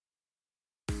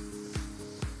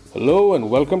Hello and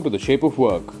welcome to The Shape of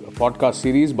Work, a podcast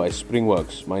series by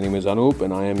Springworks. My name is Anup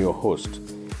and I am your host.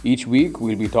 Each week,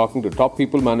 we'll be talking to top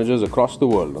people managers across the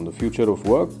world on the future of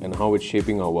work and how it's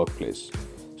shaping our workplace.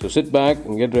 So sit back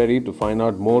and get ready to find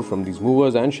out more from these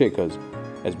movers and shakers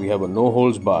as we have a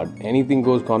no-holds-barred,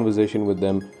 anything-goes conversation with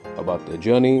them about their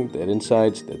journey, their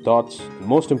insights, their thoughts, and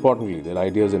most importantly, their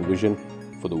ideas and vision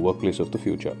for the workplace of the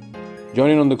future. Join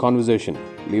in on the conversation,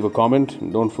 leave a comment,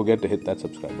 and don't forget to hit that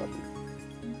subscribe button.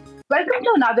 Welcome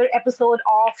to another episode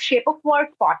of Shape of Work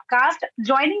podcast.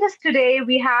 Joining us today,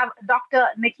 we have Dr.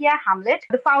 Nakia Hamlett,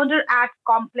 the founder at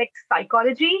Complex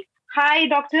Psychology. Hi,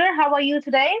 doctor. How are you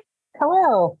today?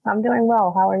 Hello. I'm doing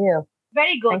well. How are you?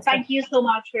 Very good. Thank you so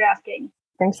much for asking.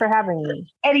 Thanks for having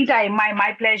me. Anytime.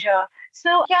 My pleasure.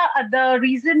 So, the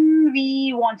reason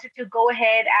we wanted to go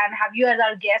ahead and have you as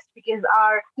our guest because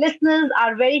our listeners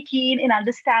are very keen in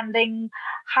understanding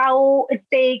how it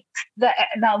takes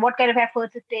what kind of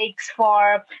efforts it takes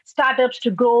for startups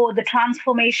to grow, the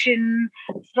transformation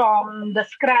from the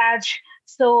scratch.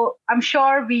 So I'm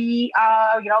sure we'll be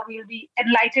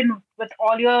enlightened with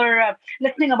all your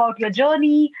listening about your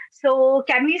journey. So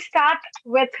can we start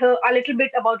with a little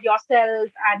bit about yourself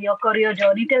and your career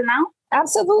journey till now?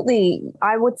 Absolutely.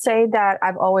 I would say that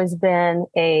I've always been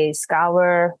a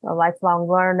scholar, a lifelong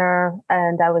learner,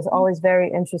 and I was always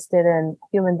very interested in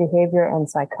human behavior and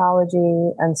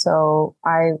psychology. And so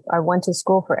I went to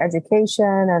school for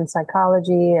education and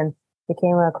psychology and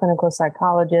became a clinical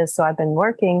psychologist. So I've been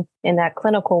working in that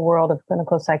clinical world of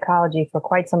clinical psychology for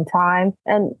quite some time.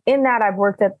 And in that, I've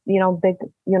worked at, big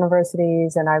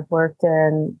universities and I've worked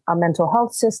in a mental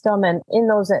health system. And in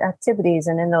those activities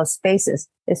and in those spaces,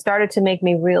 it started to make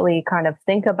me really kind of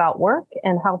think about work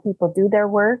and how people do their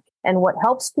work and what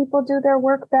helps people do their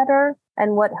work better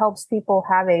and what helps people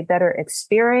have a better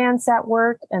experience at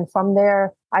work. And from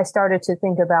there, I started to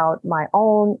think about my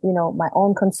own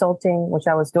consulting, which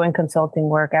I was doing consulting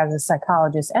work as a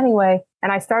psychologist anyway.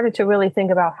 And I started to really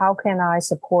think about how can I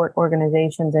support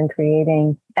organizations in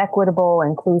creating equitable,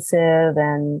 inclusive,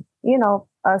 and,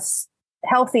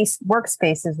 healthy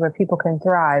workspaces where people can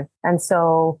thrive. And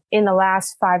so in the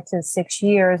last 5 to 6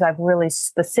 years, I've really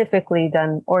specifically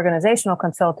done organizational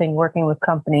consulting, working with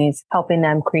companies, helping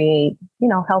them create,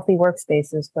 healthy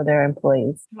workspaces for their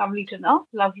employees. Lovely to know.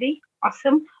 Lovely.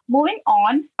 Awesome. Moving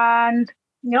on. And,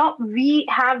 we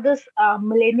have this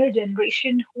millennial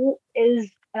generation who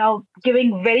is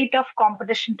giving very tough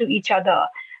competition to each other.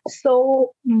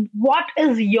 So what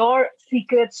is your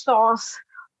secret sauce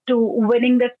to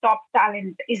winning the top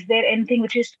talent? Is there anything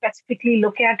which you specifically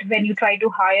look at when you try to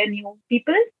hire new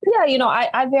people? Yeah,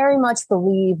 I very much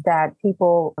believe that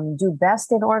people do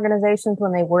best in organizations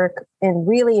when they work in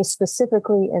really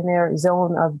specifically in their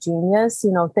zone of genius,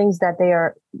 things that they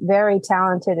are very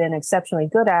talented and exceptionally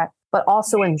good at, but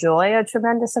also enjoy a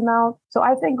tremendous amount. So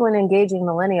I think when engaging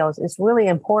millennials, it's really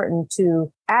important to,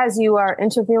 as you are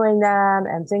interviewing them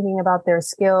and thinking about their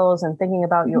skills and thinking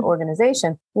about your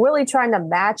organization, really trying to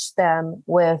match them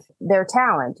with their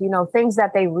talent, things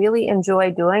that they really enjoy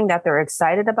doing, that they're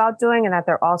excited about doing, and that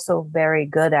they're also very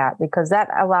good at, because that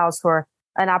allows for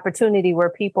an opportunity where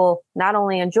people not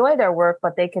only enjoy their work,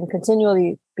 but they can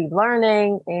continually be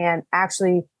learning and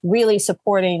actually really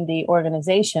supporting the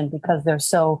organization because they're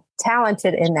so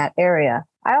talented in that area.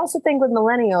 I also think with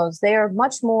millennials, they are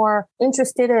much more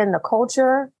interested in the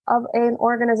culture of an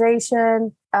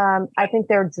organization. I think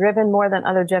they're driven more than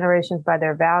other generations by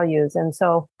their values. And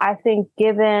so I think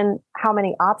given how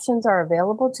many options are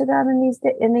available to them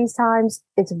in these times,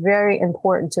 it's very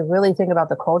important to really think about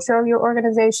the culture of your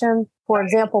organization. For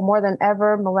example, more than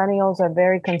ever, millennials are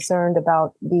very concerned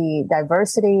about the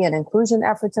diversity and inclusion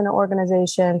efforts in an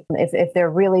organization. If they're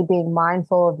really being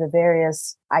mindful of the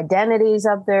various identities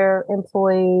of their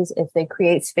employees, if they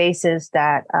create spaces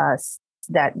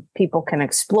that people can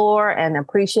explore and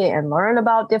appreciate and learn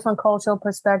about different cultural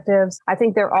perspectives. I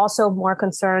think they're also more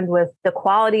concerned with the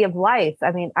quality of life.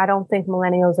 I mean, I don't think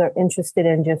millennials are interested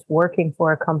in just working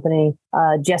for a company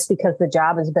just because the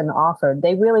job has been offered.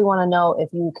 They really want to know if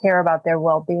you care about their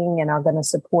well-being and are going to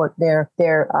support their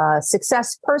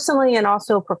success personally and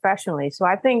also professionally. So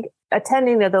I think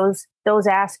attending to those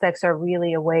aspects are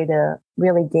really a way to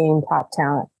really gain top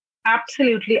talent.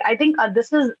 Absolutely. I think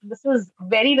this is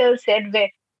very well said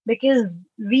because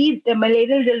we, the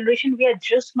millennial generation, we are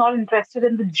just not interested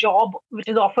in the job which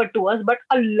is offered to us, but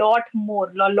a lot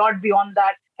more, a lot beyond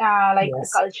that. like the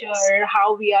Yes. culture,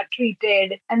 how we are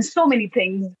treated, and so many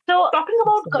things. So, talking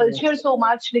about Absolutely. culture so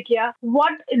much, Nikia,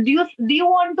 what do you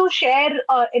want to share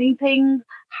anything?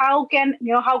 How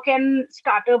can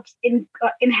startups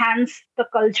enhance the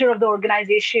culture of the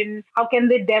organization? How can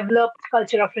they develop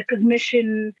culture of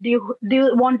recognition? Do you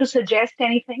want to suggest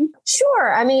anything?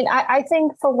 Sure. I mean, I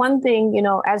think for one thing,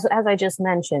 as I just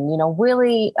mentioned,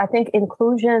 really, I think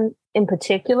inclusion in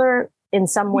particular, in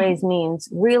some ways, means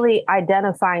really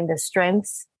identifying the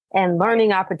strengths and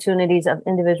learning opportunities of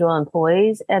individual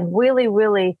employees and really,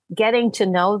 really getting to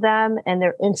know them and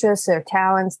their interests, their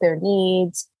talents, their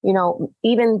needs,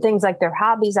 even things like their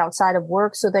hobbies outside of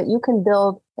work so that you can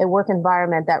build a work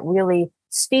environment that really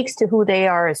speaks to who they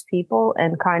are as people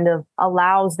and kind of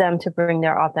allows them to bring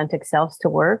their authentic selves to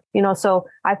work. So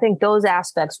I think those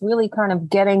aspects really kind of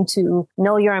getting to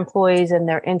know your employees and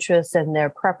their interests and their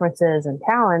preferences and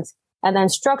talents, and then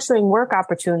structuring work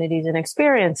opportunities and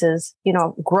experiences,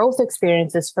 growth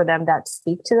experiences for them that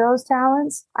speak to those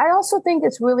talents. I also think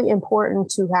it's really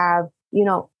important to have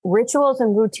rituals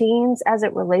and routines as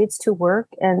it relates to work.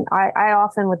 And I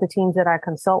often, with the teams that I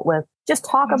consult with, just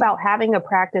talk about having a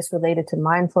practice related to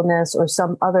mindfulness or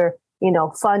some other,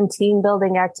 fun team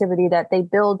building activity that they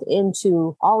build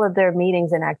into all of their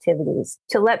meetings and activities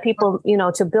to let people,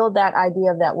 to build that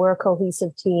idea of that we're a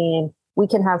cohesive team. We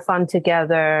can have fun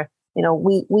together.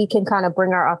 We can kind of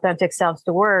bring our authentic selves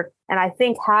to work. And I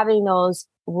think having those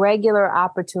regular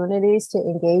opportunities to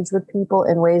engage with people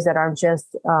in ways that aren't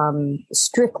just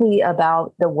strictly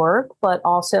about the work, but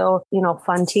also,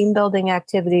 fun team building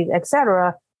activities, et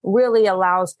cetera, really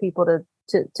allows people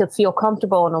to feel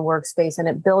comfortable in a workspace, and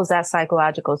it builds that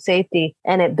psychological safety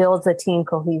and it builds a team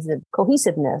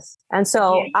cohesiveness. And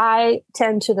so I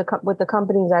tend to with the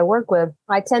companies I work with,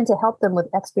 I tend to help them with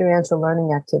experiential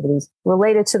learning activities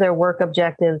related to their work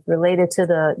objectives, related to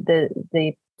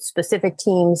the specific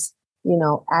teams,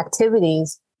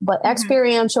 activities. But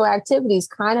experiential activities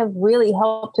kind of really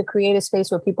help to create a space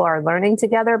where people are learning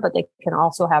together, but they can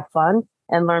also have fun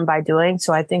and learn by doing.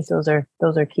 So I think those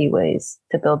are key ways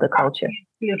to build the culture.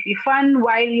 Absolutely. Fun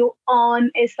while you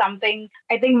earn is something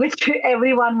I think which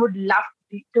everyone would love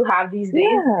to have these days.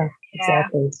 Yeah,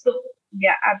 exactly. So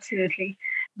yeah, absolutely.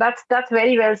 That's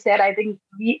very well said. I think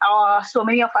we so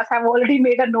many of us have already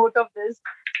made a note of this.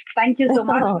 Thank you so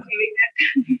much for giving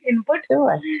that input.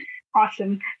 Sure.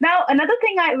 Awesome. Now, another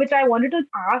thing which I wanted to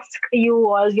ask you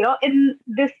was, in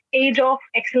this age of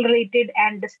accelerated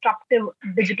and disruptive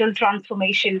digital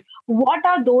transformation, what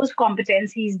are those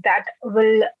competencies that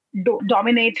will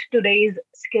dominate today's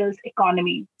skills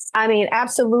economy? I mean,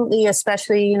 absolutely,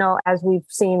 especially, as we've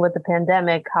seen with the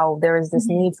pandemic, how there is this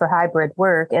need for hybrid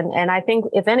work. And I think,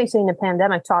 if anything, the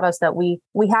pandemic taught us that we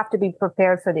have to be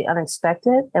prepared for the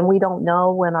unexpected, and we don't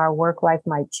know when our work life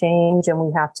might change, and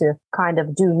we have to kind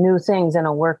of do new things in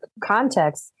a work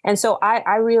context. And so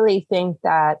I really think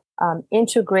that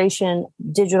integration,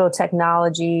 digital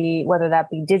technology, whether that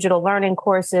be digital learning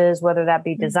courses, whether that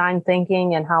be design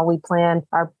thinking and how we plan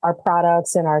our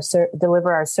products and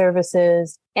deliver our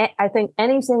services. I think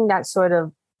anything that sort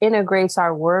of integrates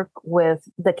our work with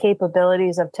the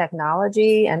capabilities of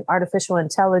technology and artificial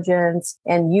intelligence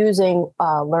and using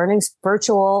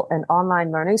virtual and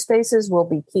online learning spaces will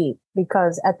be key.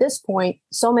 Because at this point,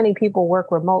 so many people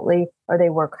work remotely or they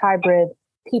work hybrid.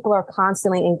 People are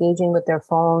constantly engaging with their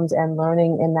phones and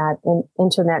learning in that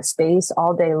internet space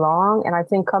all day long. And I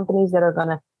think companies that are going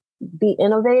to be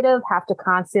innovative have to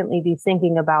constantly be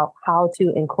thinking about how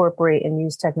to incorporate and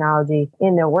use technology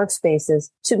in their workspaces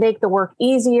to make the work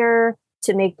easier,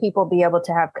 to make people be able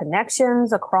to have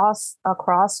connections across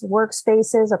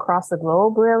workspaces, across the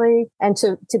globe, really, and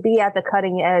to be at the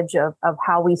cutting edge of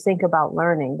how we think about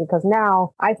learning. Because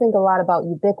now I think a lot about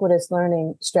ubiquitous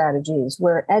learning strategies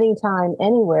where anytime,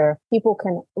 anywhere, people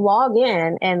can log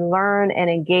in and learn and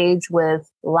engage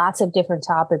with lots of different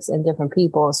topics and different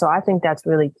people. So I think that's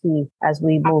really key as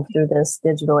we move through this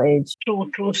digital age.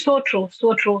 True. So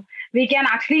true. We can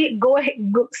actually go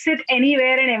sit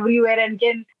anywhere and everywhere and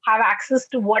can have access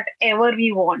to whatever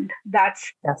we want.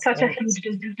 That's such right. a huge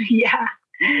difference. Yeah.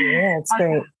 Yeah, it's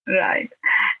great. Right.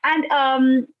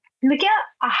 And Nakia,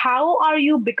 how are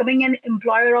you becoming an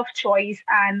employer of choice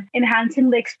and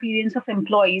enhancing the experience of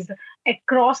employees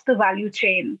across the value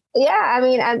chain? Yeah, I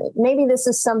mean, maybe this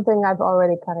is something I've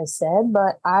already kind of said,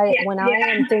 but when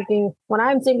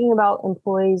I'm thinking about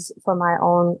employees for my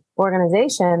own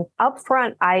organization, up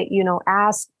front, I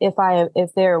ask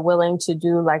if they're willing to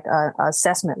do like a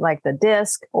assessment like the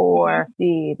DISC or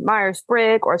the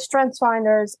Myers-Briggs or Strengths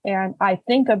Finders, and I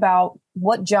think about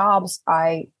what jobs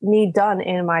I need done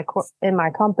in my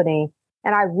company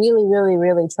And I really, really,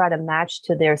 really try to match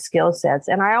to their skill sets.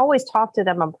 And I always talk to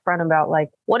them upfront about like,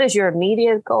 what is your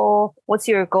immediate goal? What's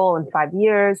your goal in 5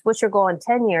 years? What's your goal in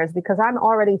 10 years? Because I'm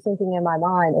already thinking in my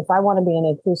mind, if I want to be an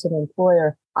inclusive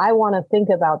employer, I want to think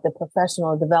about the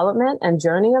professional development and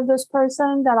journey of this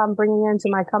person that I'm bringing into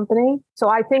my company. So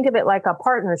I think of it like a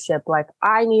partnership. Like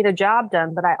I need a job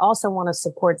done, but I also want to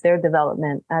support their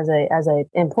development as a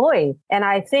employee. And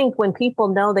I think when people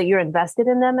know that you're invested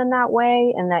in them in that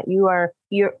way, and that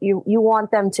you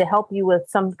want them to help you with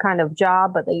some kind of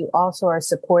job, but that you also are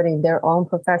supporting their own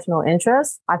professional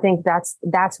interests, I think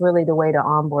that's really the way to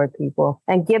onboard people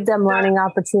and give them learning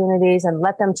opportunities and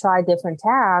let them try different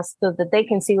tasks so that they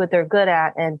can see what they're good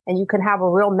at, and you can have a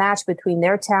real match between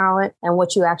their talent and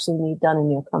what you actually need done in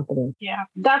your company. Yeah,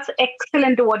 that's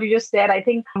excellent to what you just said. I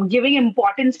think giving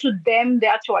importance to them,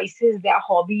 their choices, their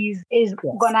hobbies is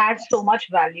going to add so much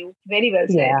value. Very well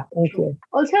said. Yeah, thank you.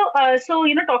 Also, so,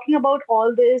 talking about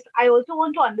all this, I also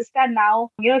want to understand now,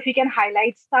 if you can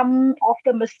highlight some of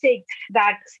the mistakes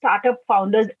that startup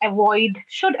founders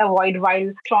should avoid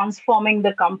while transforming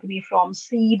the company from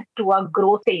seed to a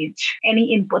growth stage.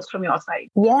 Any inputs from your side?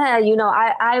 Yeah,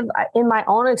 I've in my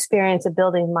own experience of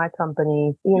building my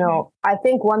company, I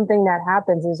think one thing that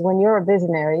happens is when you're a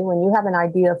visionary, when you have an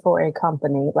idea for a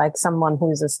company, like someone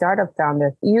who's a startup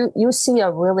founder, you see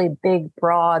a really big,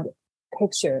 broad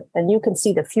picture, and you can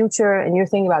see the future, and you're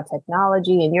thinking about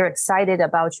technology, and you're excited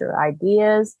about your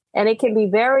ideas. And it can be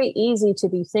very easy to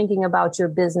be thinking about your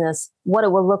business, what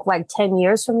it will look like 10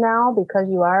 years from now, because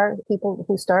people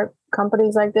who start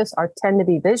companies like this tend to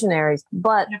be visionaries.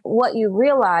 But what you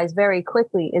realize very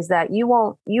quickly is that you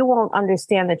won't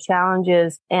understand the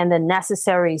challenges and the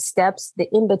necessary steps, the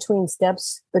in-between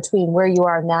steps between where you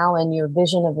are now and your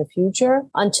vision of the future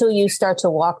until you start to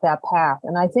walk that path.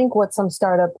 And I think what some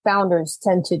startup founders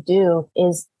tend to do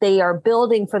is they are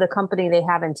building for the company they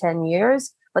have in 10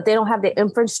 years, but they don't have the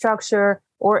infrastructure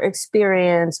or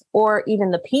experience or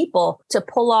even the people to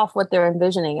pull off what they're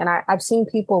envisioning. And I've seen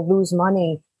people lose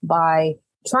money by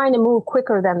trying to move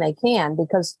quicker than they can,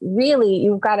 because really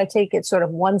you've got to take it sort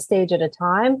of one stage at a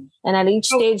time. And at each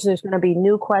stage, there's going to be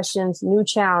new questions, new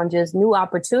challenges, new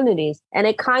opportunities, and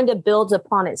it kind of builds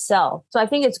upon itself. So I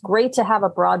think it's great to have a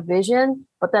broad vision,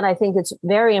 but then I think it's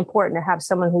very important to have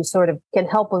someone who sort of can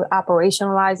help with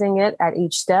operationalizing it at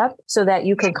each step so that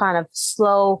you can kind of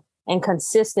slow and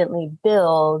consistently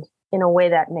build in a way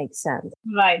that makes sense.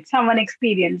 Right. Someone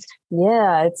experienced.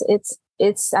 Yeah,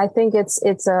 I think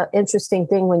it's a interesting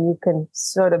thing when you can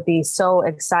sort of be so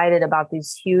excited about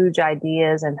these huge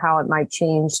ideas and how it might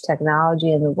change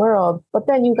technology in the world, but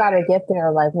then you got to get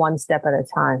there like one step at a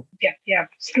time. Yeah.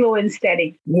 Slow and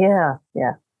steady. Yeah.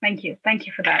 Thank you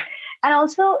for that. And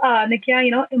also,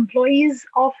 Nakia, employees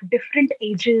of different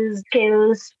ages,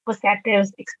 skills,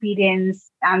 perspectives,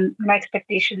 experience, and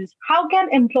expectations, how can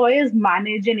employers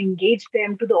manage and engage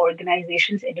them to the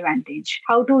organization's advantage?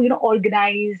 How to,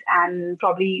 organize and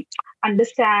probably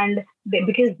understand them,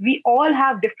 because we all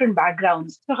have different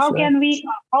backgrounds. So how can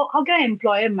an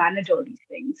employer manage all these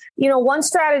things? One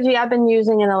strategy I've been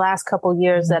using in the last couple of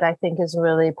years that I think is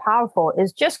really powerful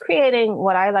is just creating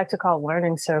what I like to call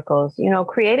learning circles,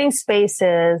 creating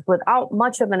spaces without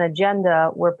much of an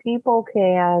agenda where people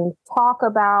can talk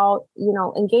about,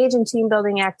 engage in team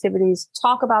building activities,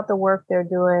 talk about the work they're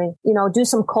doing, do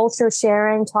some culture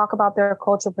sharing, talk about their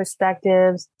cultural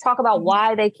perspectives, talk about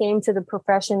why they came to the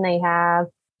profession they have.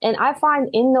 And I find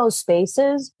in those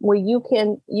spaces where you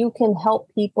can help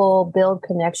people build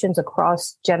connections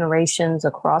across generations,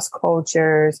 across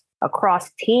cultures,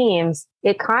 across teams,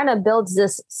 it kind of builds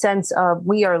this sense of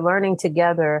we are learning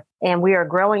together and we are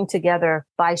growing together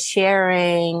by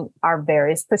sharing our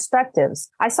various perspectives.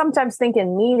 I sometimes think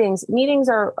in meetings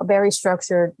are very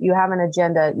structured. You have an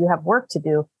agenda, you have work to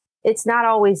do. It's not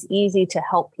always easy to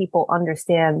help people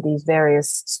understand these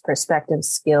various perspectives,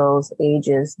 skills,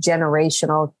 ages,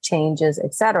 generational changes,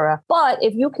 etc. But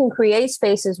if you can create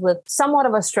spaces with somewhat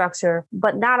of a structure,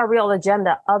 but not a real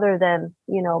agenda other than,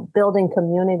 building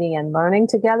community and learning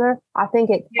together, I think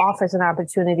it offers an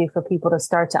opportunity for people to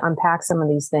start to unpack some of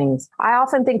these things. I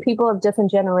often think people of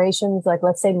different generations, like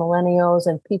let's say millennials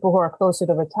and people who are closer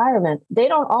to retirement, they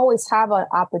don't always have an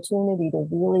opportunity to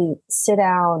really sit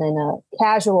down in a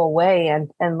casual way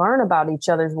and learn about each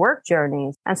other's work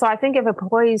journeys. And so I think if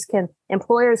employers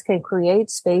can create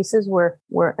spaces where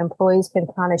employees can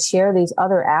kind of share these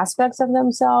other aspects of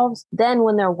themselves, then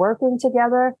when they're working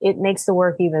together, it makes the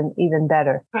work even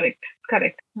better.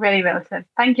 Correct. Very well said.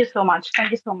 Thank you so much.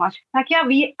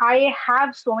 Nakia, I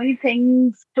have so many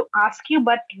things to ask you,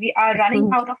 but we are running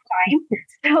out of time.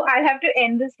 So I'll have to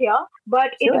end this here.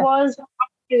 But It was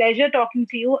pleasure talking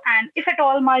to you. And if at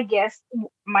all my guests,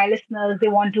 my listeners, they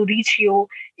want to reach you,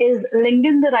 is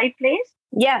LinkedIn the right place?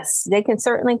 Yes, they can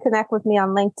certainly connect with me on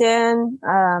LinkedIn.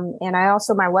 And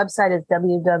my website is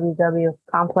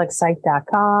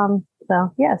www.complexsite.com.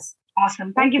 So, yes.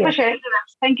 Awesome. Thank you for sharing with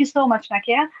us. Thank you so much,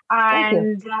 Nakia.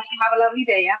 And you have a lovely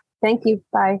day. Yeah. Thank you.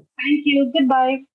 Bye. Thank you. Goodbye.